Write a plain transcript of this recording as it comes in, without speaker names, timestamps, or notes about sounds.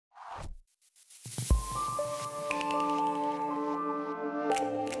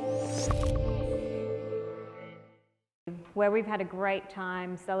where we've had a great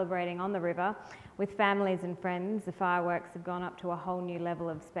time celebrating on the river with families and friends. The fireworks have gone up to a whole new level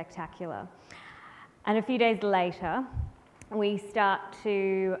of spectacular. And a few days later, we start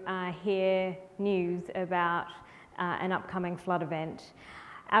to hear news about an upcoming flood event.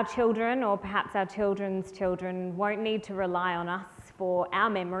 Our children, or perhaps our children's children, won't need to rely on us for our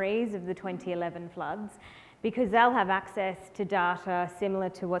memories of the 2011 floods, because they'll have access to data similar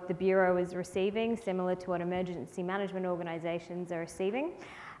to what the Bureau is receiving, similar to what emergency management organisations are receiving,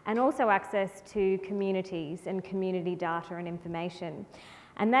 and also access to communities and community data and information.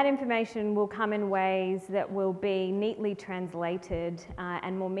 And that information will come in ways that will be neatly translated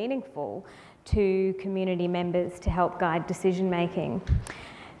and more meaningful to community members to help guide decision making.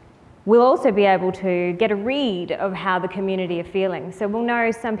 We'll also be able to get a read of how the community are feeling. So we'll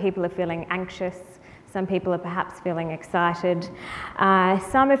know some people are feeling anxious, some people are perhaps feeling excited,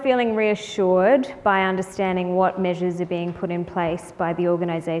 some are feeling reassured by understanding what measures are being put in place by the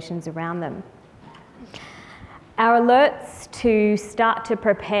organisations around them. Our alerts to start to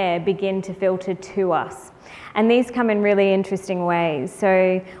prepare begin to filter to us. And these come in really interesting ways.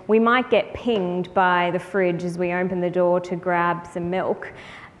 So we might get pinged by the fridge as we open the door to grab some milk,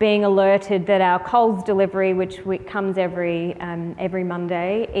 being alerted that our Coles delivery, which comes every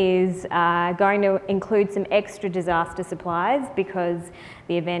Monday, is going to include some extra disaster supplies because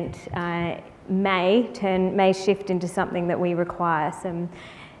the event may shift into something that we require some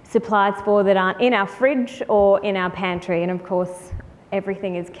supplies for that aren't in our fridge or in our pantry. And of course,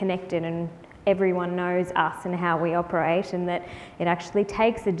 everything is connected and everyone knows us and how we operate, and that it actually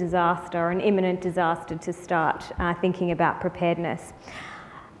takes a disaster, an imminent disaster, to start thinking about preparedness.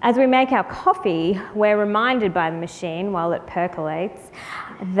 As we make our coffee, we're reminded by the machine while it percolates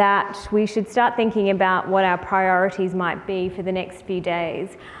that we should start thinking about what our priorities might be for the next few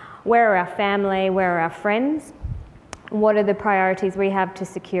days. Where are our family? Where are our friends? What are the priorities we have to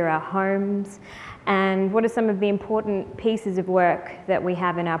secure our homes? And what are some of the important pieces of work that we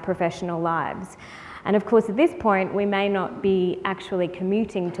have in our professional lives? And of course, at this point, we may not be actually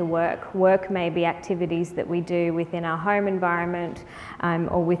commuting to work. Work may be activities that we do within our home environment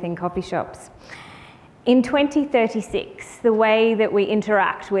or within coffee shops. In 2036, the way that we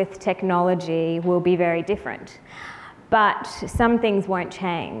interact with technology will be very different. But some things won't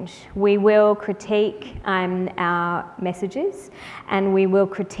change. We will critique our messages, and we will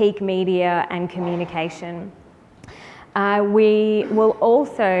critique media and communication. We will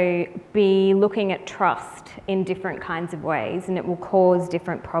also be looking at trust in different kinds of ways, and it will cause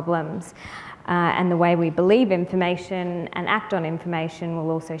different problems. And the way we believe information and act on information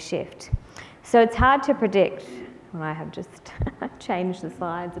will also shift. So it's hard to predict, well, I have just changed the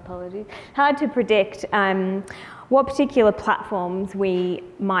slides, apologies. Hard to predict what particular platforms we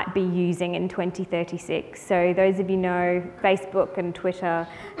might be using in 2036. So those of you know, Facebook and Twitter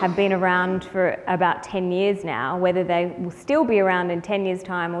have been around for about 10 years now. Whether they will still be around in 10 years'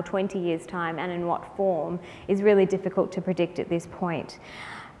 time or 20 years' time, and in what form, is really difficult to predict at this point.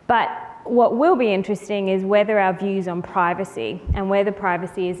 But what will be interesting is whether our views on privacy and whether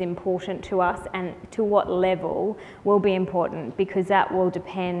privacy is important to us and to what level will be important, because that will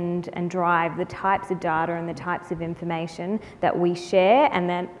depend and drive the types of data and the types of information that we share and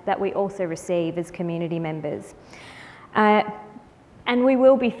that we also receive as community members. And we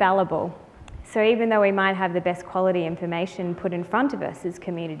will be fallible. So even though we might have the best quality information put in front of us as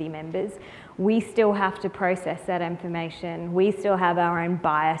community members, we still have to process that information. We still have our own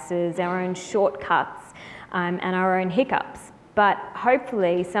biases, our own shortcuts, and our own hiccups. But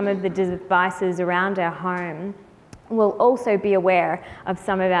hopefully some of the devices around our home will also be aware of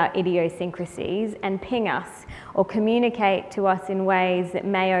some of our idiosyncrasies and ping us or communicate to us in ways that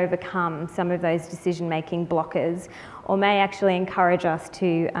may overcome some of those decision-making blockers, or may actually encourage us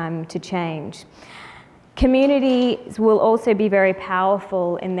to change. Communities will also be very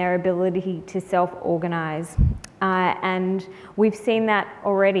powerful in their ability to self-organise. And we've seen that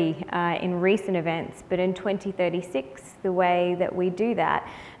already in recent events, but in 2036, the way that we do that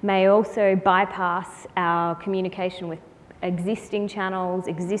may also bypass our communication with existing channels,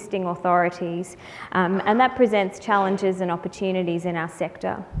 existing authorities, and that presents challenges and opportunities in our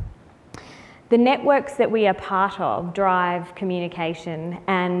sector. The networks that we are part of drive communication,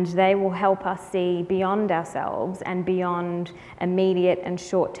 and they will help us see beyond ourselves and beyond immediate and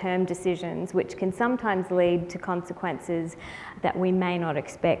short-term decisions, which can sometimes lead to consequences that we may not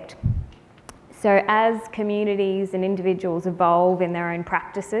expect. So as communities and individuals evolve in their own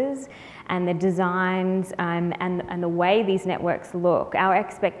practices and the designs and the way these networks look, our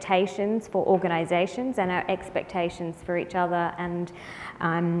expectations for organisations and our expectations for each other and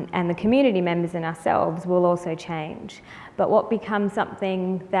the community members and ourselves will also change. But what becomes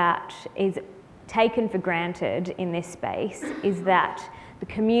something that is taken for granted in this space is that the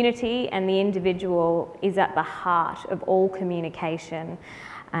community and the individual is at the heart of all communication,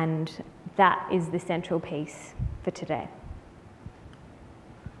 and that is the central piece for today.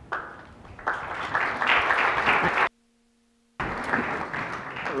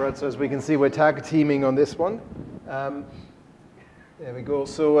 All right, so as we can see, we're tag teaming on this one. There we go.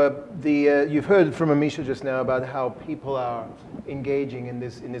 So you've heard from Amisha just now about how people are engaging in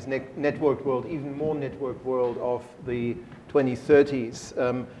this networked world, even more networked world of the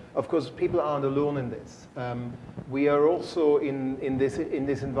 2030s. Of course, people aren't alone in this. We are also in this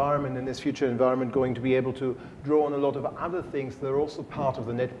environment, in this future environment, going to be able to draw on a lot of other things that are also part of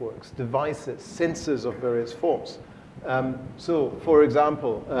the networks, devices, sensors of various forms. So, for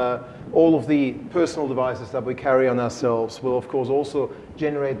example, all of the personal devices that we carry on ourselves will, of course, also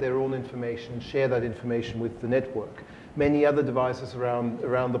generate their own information, share that information with the network. Many other devices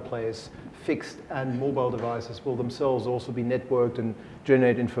around the place, fixed and mobile devices, will themselves also be networked and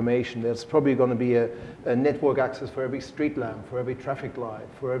generate information. There's probably going to be a network access for every street lamp, for every traffic light,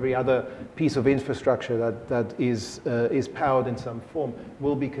 for every other piece of infrastructure that is powered in some form,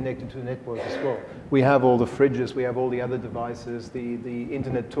 will be connected to the network as well. We have all the fridges, we have all the other devices, the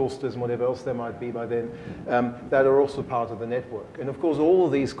internet toasters and whatever else there might be by then, that are also part of the network. And of course, all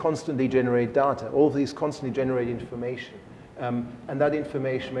of these constantly generate data, all of these constantly generate information. And that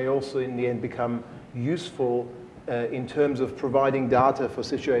information may also in the end become useful in terms of providing data for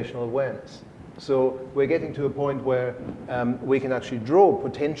situational awareness. So we're getting to a point where we can actually draw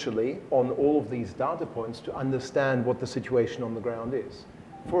potentially on all of these data points to understand what the situation on the ground is.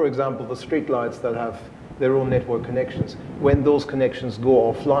 For example, the streetlights that have their own network connections. When those connections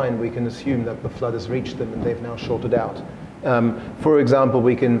go offline, we can assume that the flood has reached them and they've now shorted out. For example,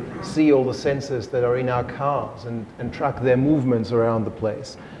 we can see all the sensors that are in our cars and track their movements around the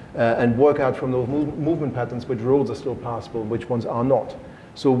place and work out from those movement patterns which roads are still passable and which ones are not.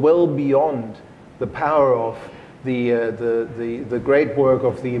 So well beyond the power of the great work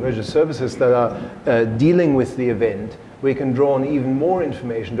of the emergency services that are dealing with the event, we can draw on even more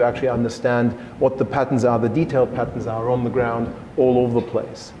information to actually understand what the patterns are, the detailed patterns are on the ground all over the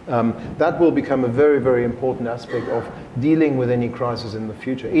place. That will become a very, very important aspect of dealing with any crisis in the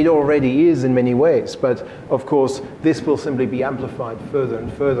future. It already is in many ways, but of course, this will simply be amplified further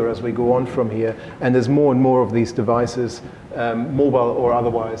and further as we go on from here, and as more and more of these devices, mobile or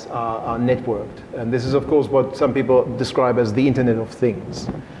otherwise, are networked. And this is, of course, what some people describe as the Internet of Things.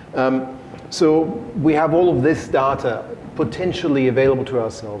 So we have all of this data potentially available to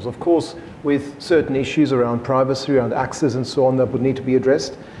ourselves, of course, with certain issues around privacy, around access and so on that would need to be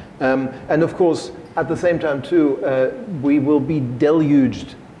addressed. And of course, at the same time too, we will be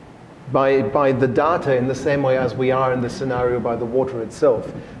deluged by the data in the same way as we are in the scenario by the water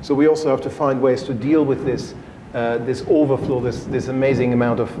itself. So we also have to find ways to deal with this this overflow, this amazing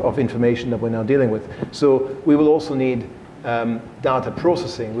amount of information that we're now dealing with. So we will also need data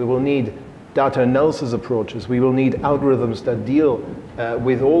processing. We will need data analysis approaches. We will need algorithms that deal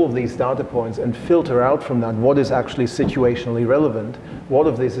with all of these data points and filter out from that what is actually situationally relevant, what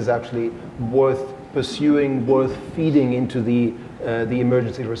of this is actually worth pursuing, worth feeding into the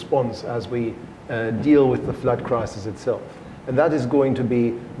emergency response as we deal with the flood crisis itself. And that is going to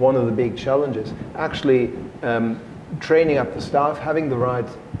be one of the big challenges. Actually, training up the staff, having the right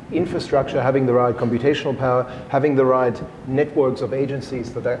infrastructure, having the right computational power, having the right networks of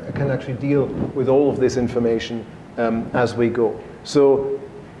agencies that can actually deal with all of this information as we go. So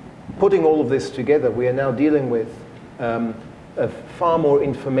putting all of this together, we are now dealing with a far more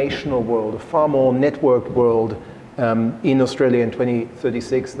informational world, a far more networked world in Australia in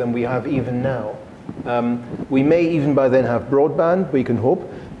 2036 than we have even now. We may even by then have broadband, we can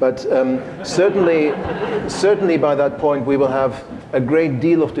hope, but certainly by that point we will have a great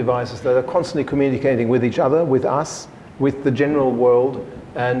deal of devices that are constantly communicating with each other, with us, with the general world,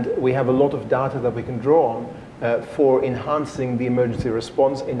 and we have a lot of data that we can draw on for enhancing the emergency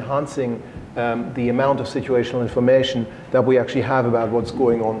response, enhancing the amount of situational information that we actually have about what's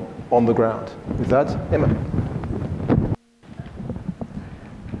going on the ground. With that, Emma.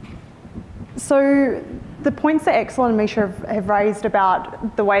 So the points that Axel and Amisha have raised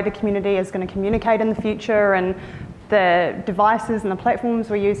about the way the community is going to communicate in the future and the devices and the platforms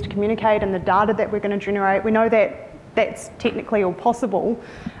we use to communicate and the data that we're going to generate, we know that that's technically all possible.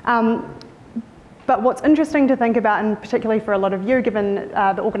 But But what's interesting to think about, and particularly for a lot of you, given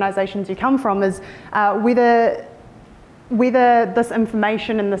the organisations you come from, is whether this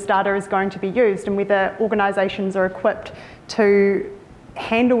information and this data is going to be used, and whether organisations are equipped to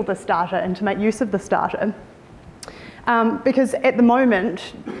handle this data and to make use of this data. Because at the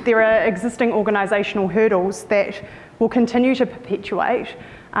moment, there are existing organisational hurdles that will continue to perpetuate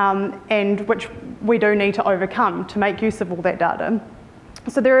and which we do need to overcome to make use of all that data.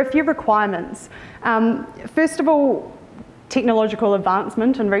 So there are a few requirements. First of all, technological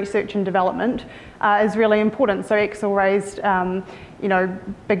advancement and research and development is really important. So Axel raised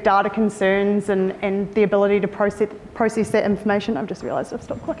big data concerns and the ability to process that information. I've just realised I've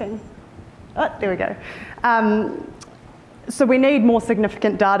stopped clicking. Oh, there we go. So we need more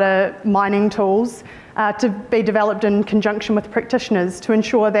significant data mining tools to be developed in conjunction with practitioners to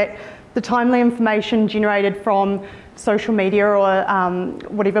ensure that the timely information generated from social media or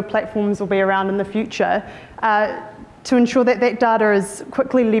whatever platforms will be around in the future, to ensure that that data is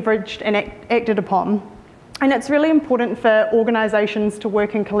quickly leveraged and acted upon. And it's really important for organisations to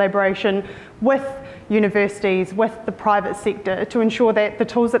work in collaboration with universities, with the private sector, to ensure that the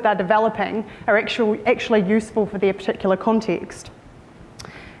tools that they're developing are actually useful for their particular context.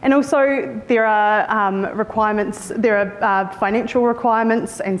 And also there are requirements, there are financial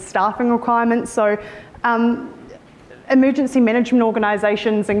requirements and staffing requirements. So emergency management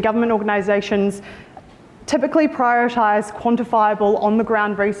organisations and government organisations typically prioritise quantifiable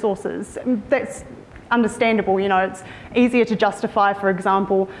on-the-ground resources. That's understandable, it's easier to justify, for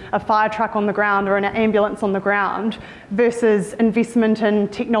example, a fire truck on the ground or an ambulance on the ground versus investment in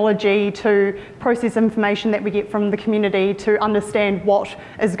technology to process information that we get from the community to understand what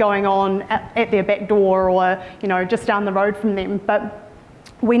is going on at their back door or, just down the road from them. But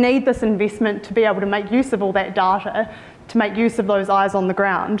we need this investment to be able to make use of all that data, to make use of those eyes on the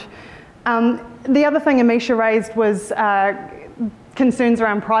ground. The other thing Amisha raised was concerns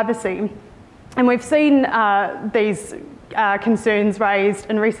around privacy. And we've seen these concerns raised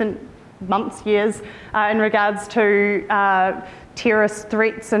in recent months, years, in regards to terrorist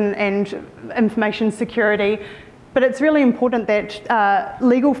threats and information security. But it's really important that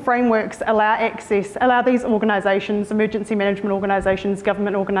legal frameworks allow these organisations, emergency management organisations,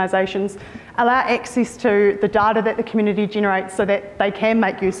 government organisations, allow access to the data that the community generates so that they can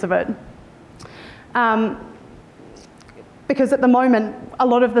make use of it. Because at the moment, a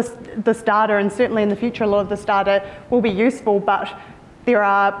lot of this data, and certainly in the future, a lot of this data will be useful, but there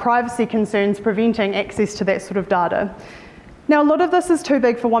are privacy concerns preventing access to that sort of data. Now, a lot of this is too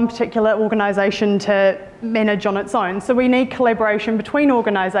big for one particular organisation to manage on its own, so we need collaboration between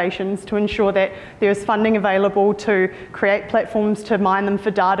organisations to ensure that there is funding available to create platforms to mine them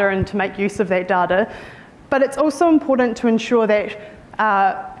for data and to make use of that data. But it's also important to ensure that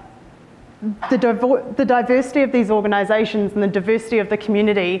the diversity of these organisations and the diversity of the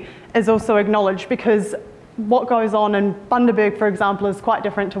community is also acknowledged, because what goes on in Bundaberg, for example, is quite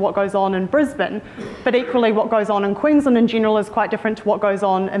different to what goes on in Brisbane, but equally what goes on in Queensland in general is quite different to what goes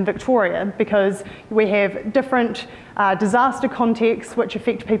on in Victoria, because we have different disaster contexts which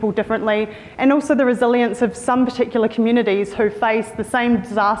affect people differently, and also the resilience of some particular communities who face the same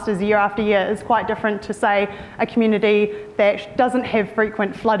disasters year after year is quite different to, say, a community that doesn't have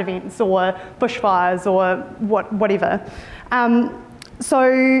frequent flood events or bushfires or whatever.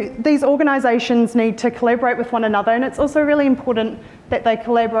 So these organisations need to collaborate with one another, and it's also really important that they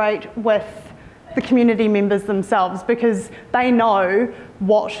collaborate with the community members themselves, because they know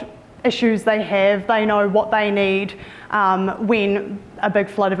what issues they have, they know what they need when a big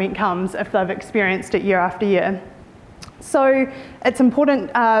flood event comes, if they've experienced it year after year. So it's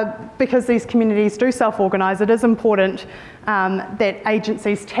important, because these communities do self-organise, it is important that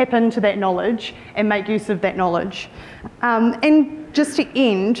agencies tap into that knowledge and make use of that knowledge. And just to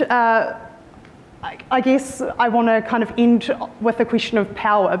end, I guess I want to kind of end with a question of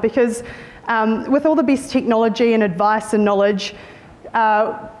power, because with all the best technology and advice and knowledge,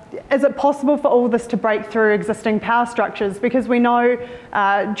 is it possible for all this to break through existing power structures? Because we know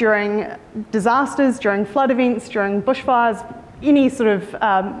during disasters, during flood events, during bushfires, any sort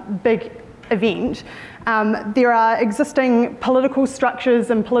of big event, there are existing political structures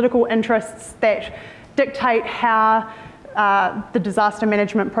and political interests that dictate how the disaster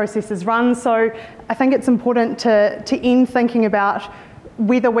management process is run. So I think it's important to end thinking about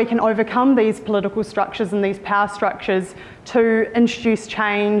whether we can overcome these political structures and these power structures to introduce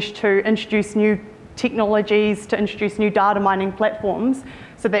change, to introduce new technologies, to introduce new data mining platforms,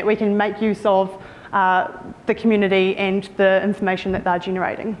 so that we can make use of the community and the information that they're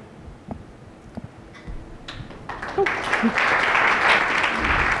generating. Cool.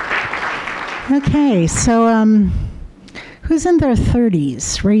 Okay, so who's in their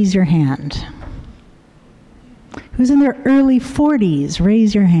 30s? Raise your hand. Who's in their early 40s?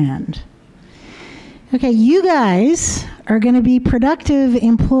 Raise your hand. Okay, you guys are going to be productive,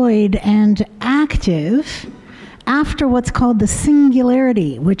 employed, and active after what's called the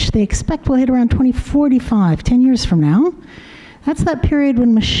singularity, which they expect will hit around 2045, 10 years from now. That's that period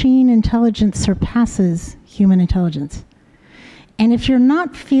when machine intelligence surpasses human intelligence. And if you're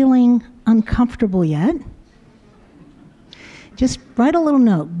not feeling uncomfortable yet, just write a little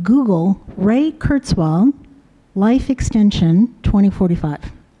note. Google Ray Kurzweil, Life Extension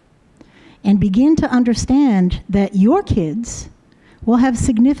 2045. And begin to understand that your kids will have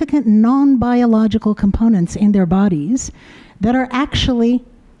significant non-biological components in their bodies that are actually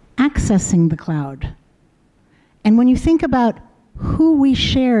accessing the cloud. And when you think about who we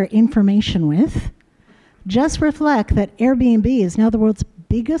share information with, just reflect that Airbnb is now the world's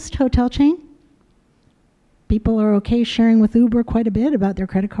biggest hotel chain. People are okay sharing with Uber quite a bit about their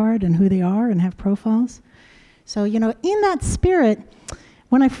credit card and who they are and have profiles. So, in that spirit,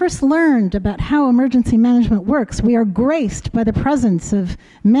 when I first learned about how emergency management works, we are graced by the presence of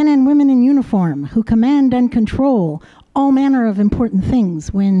men and women in uniform who command and control all manner of important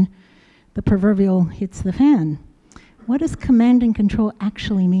things when the proverbial hits the fan. What does command and control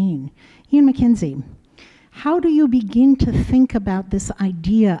actually mean? Ian McKenzie, how do you begin to think about this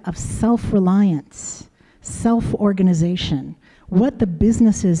idea of self-reliance, self-organization, what the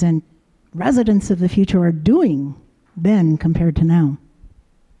businesses and residents of the future are doing then compared to now?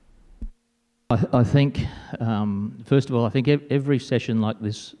 I think, first of all, I think every session like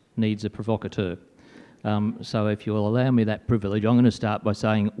this needs a provocateur. So if you'll allow me that privilege, I'm going to start by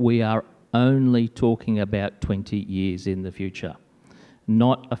saying we are only talking about 20 years in the future,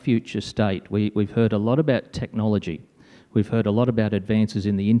 not a future state. We've heard a lot about technology. We've heard a lot about advances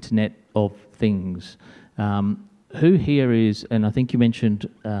in the Internet of Things. Who here is, and I think you mentioned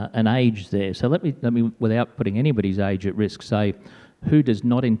an age there, so let me, without putting anybody's age at risk, say, who does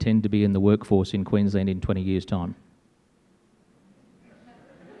not intend to be in the workforce in Queensland in 20 years' time?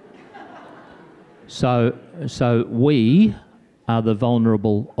 So we are the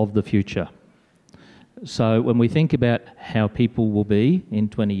vulnerable of the future. So when we think about how people will be in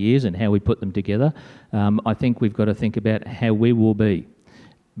 20 years and how we put them together, I think we've got to think about how we will be.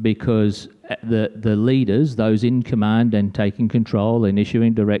 Because the leaders, those in command and taking control and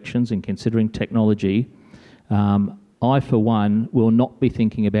issuing directions and considering technology, I, for one, will not be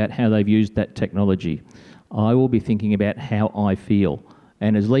thinking about how they've used that technology. I will be thinking about how I feel.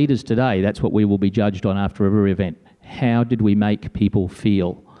 And as leaders today, that's what we will be judged on after every event. How did we make people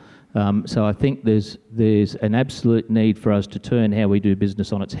feel? So I think there's an absolute need for us to turn how we do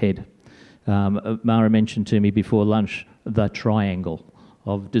business on its head. Mara mentioned to me before lunch the triangle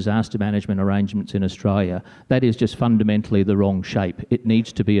of disaster management arrangements in Australia. That is just fundamentally the wrong shape. It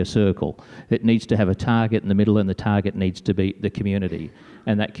needs to be a circle. It needs to have a target in the middle, and the target needs to be the community.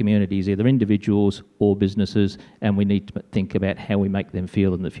 And that community is either individuals or businesses, and we need to think about how we make them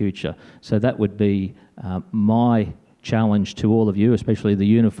feel in the future. So that would be my challenge to all of you, especially the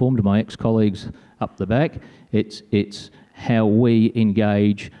uniformed, my ex-colleagues up the back. It's how we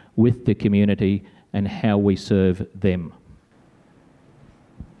engage with the community and how we serve them.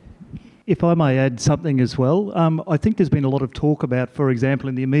 If I may add something as well, I think there's been a lot of talk about, for example,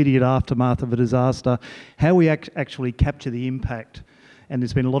 in the immediate aftermath of a disaster, how we actually capture the impact. And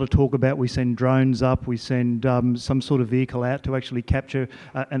there's been a lot of talk about we send drones up, we send some sort of vehicle out to actually capture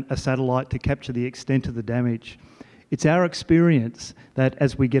a satellite to capture the extent of the damage. It's our experience that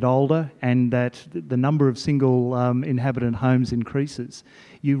as we get older and that the number of single inhabitant homes increases,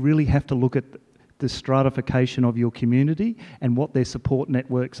 you really have to look at the stratification of your community and what their support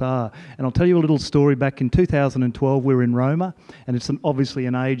networks are. And I'll tell you a little story. Back in 2012, we were in Roma, and it's obviously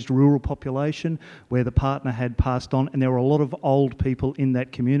an aged rural population where the partner had passed on, and there were a lot of old people in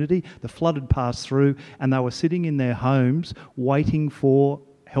that community. The flood had passed through, and they were sitting in their homes waiting for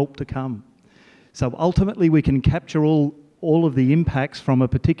help to come. So ultimately, we can capture all of the impacts from a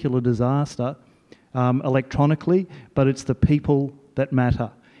particular disaster electronically, but it's the people that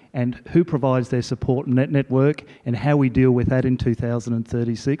matter, and who provides their support network and how we deal with that in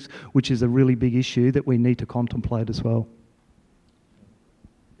 2036, which is a really big issue that we need to contemplate as well.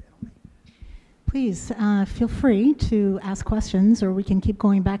 Please feel free to ask questions, or we can keep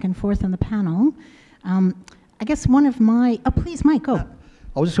going back and forth on the panel. I guess one of my... Oh, please, Mike, go.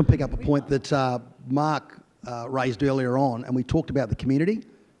 I was just going to pick up a point that Mark raised earlier on, and we talked about the community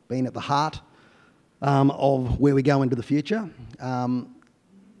being at the heart of where we go into the future.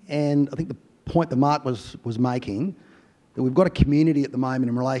 And I think the point that Mark was making that we've got a community at the moment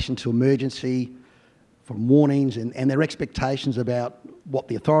in relation to emergency, from warnings and their expectations about what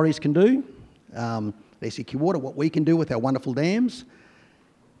the authorities can do, SEQ Water, what we can do with our wonderful dams.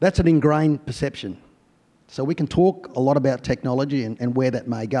 That's an ingrained perception. So we can talk a lot about technology and where that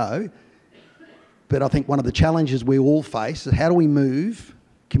may go, but I think one of the challenges we all face is how do we move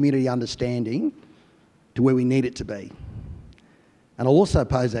community understanding to where we need it to be? And I'll also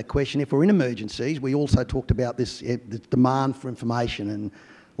pose that question, if we're in emergencies, we also talked about this the demand for information, and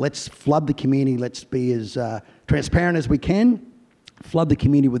let's flood the community, let's be as transparent as we can, flood the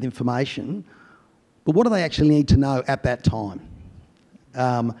community with information, but what do they actually need to know at that time?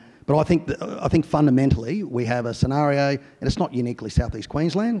 But I think fundamentally we have a scenario, and it's not uniquely South East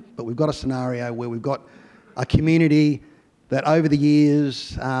Queensland, but we've got a scenario where we've got a community that over the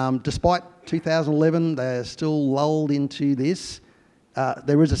years, despite 2011, they're still lulled into this.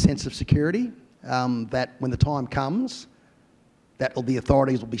 There is a sense of security that when the time comes, that the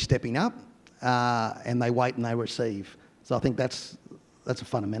authorities will be stepping up, and they wait and they receive. So I think that's a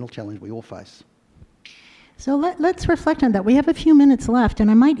fundamental challenge we all face. So let's reflect on that. We have a few minutes left, and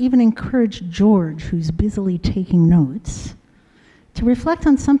I might even encourage George, who's busily taking notes, to reflect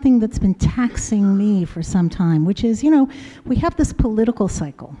on something that's been taxing me for some time, which is, we have this political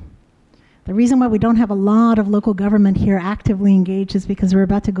cycle. The reason why we don't have a lot of local government here actively engaged is because we're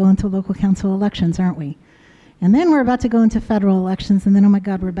about to go into local council elections, aren't we? And then we're about to go into federal elections, and then, oh my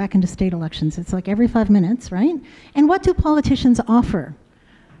God, we're back into state elections. It's like every 5 minutes, right? And what do politicians offer?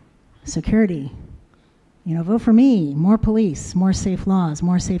 Security. Vote for me, more police, more safe laws,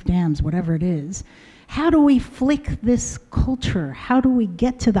 more safe dams, whatever it is. How do we flick this culture? How do we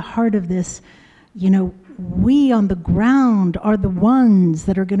get to the heart of this? We on the ground are the ones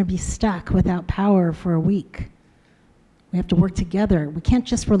that are going to be stuck without power for a week. We have to work together. We can't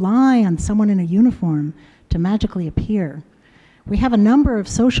just rely on someone in a uniform to magically appear. We have a number of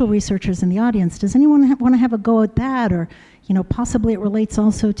social researchers in the audience. Does anyone want to have a go at that? Or, possibly it relates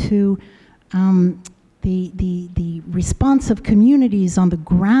also to the response of communities on the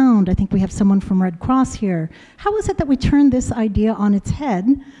ground. I think we have someone from Red Cross here. How is it that we turn this idea on its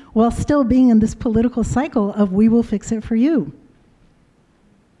head while still being in this political cycle of we will fix it for you?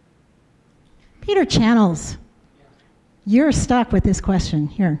 Peter Channels, you're stuck with this question.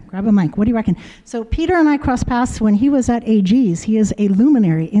 Here, grab a mic. What do you reckon? So Peter and I crossed paths when he was at AG's. He is a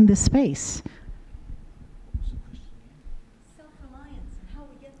luminary in this space.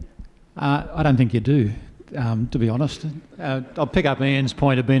 I don't think you do, to be honest. I'll pick up Ian's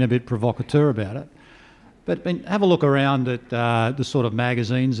point of being a bit provocateur about it. But have a look around at the sort of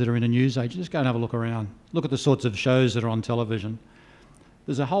magazines that are in the news age. Just go and have a look around. Look at the sorts of shows that are on television.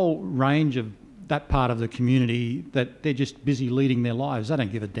 There's a whole range of that part of the community that they're just busy leading their lives. They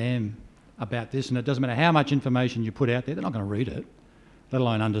don't give a damn about this, and it doesn't matter how much information you put out there, they're not going to read it, let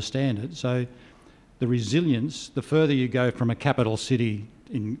alone understand it. So the resilience, the further you go from a capital city,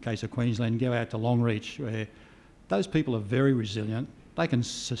 in case of Queensland, go out to Longreach, where those people are very resilient. They can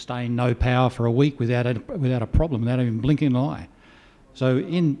sustain no power for a week without a problem, without even blinking an eye. So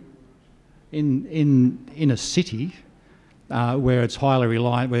in a city where it's highly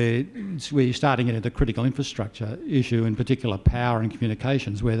reliant, where you're starting into the critical infrastructure issue, in particular power and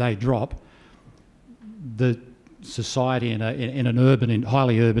communications, where they drop, the society in an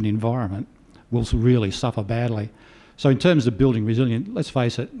highly urban environment will really suffer badly. So in terms of building resilient, let's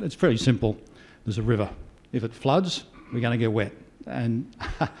face it, it's fairly simple. There's a river. If it floods, we're going to get wet. And,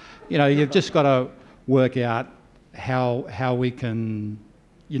 you've just got to work out how we can...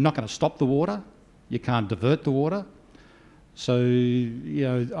 You're not going to stop the water. You can't divert the water. So,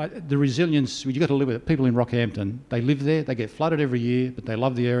 the resilience, you've got to live with it. People in Rockhampton, they live there, they get flooded every year, but they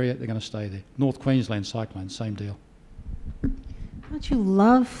love the area, they're going to stay there. North Queensland cyclone, same deal. Don't you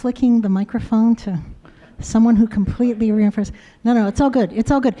love flicking the microphone to someone who completely reinforces? No, it's all good.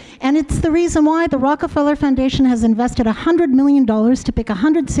 It's all good. And it's the reason why the Rockefeller Foundation has invested $100 million to pick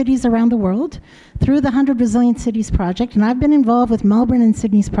 100 cities around the world through the 100 Resilient Cities Project. And I've been involved with Melbourne and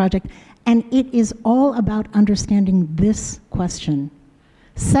Sydney's project, and it is all about understanding this question.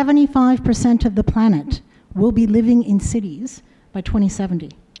 75% of the planet will be living in cities by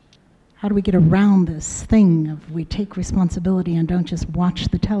 2070. How do we get around this thing of we take responsibility and don't just watch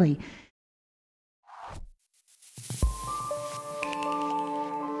the telly?